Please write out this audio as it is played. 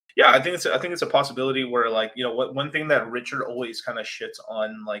Yeah, I think it's a possibility where, like, you know, what one thing that Richard always kind of shits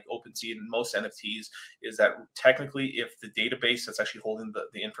on, like, OpenSea and most NFTs, is that technically if the database that's actually holding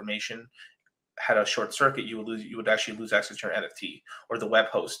the information had a short circuit, you would actually lose access to your NFT, or the web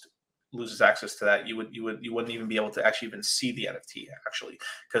host loses access to that. You wouldn't even be able to actually even see the NFT actually,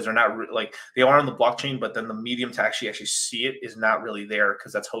 because they're not like, they are on the blockchain, but then the medium to actually see it is not really there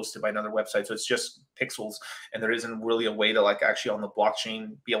because that's hosted by another website. So it's just pixels, and there isn't really a way to, like, actually on the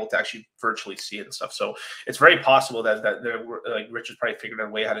blockchain be able to actually virtually see it and stuff. So it's very possible that there were, like, Richard probably figured out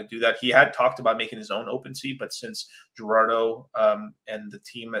a way how to do that. He had talked about making his own OpenSea, but since Gerardo and the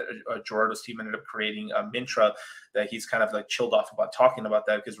team, Gerardo's team ended up creating Mintra, that he's kind of like chilled off about talking about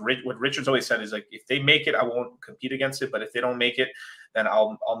that, because what Richard's always said is, like, if they make it, I won't compete against it, but if they don't make it, then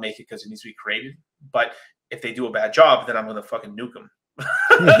I'll make it because it needs to be created. But if they do a bad job, then I'm gonna fucking nuke them.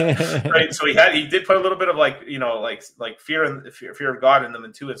 Right. So he did put a little bit of, like, you know, like fear and fear of God in them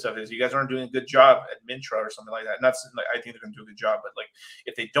and too and stuff. Is, you guys aren't doing a good job at Mintra or something like that. And that's, like, I think they're gonna do a good job. But, like,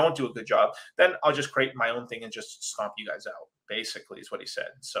 if they don't do a good job, then I'll just create my own thing and just stomp you guys out. Basically, is what he said.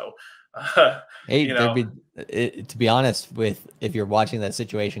 So, Hey, you there'd know, be, to be honest, with if you're watching that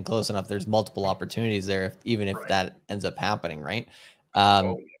situation close enough, there's multiple opportunities there, even if right. that ends up happening, right?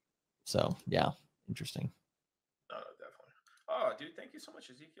 Oh, So yeah, interesting. no, no, definitely. Oh, dude, thank you so much,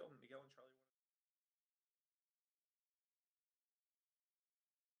 Ezekiel, Miguel, and Charlie.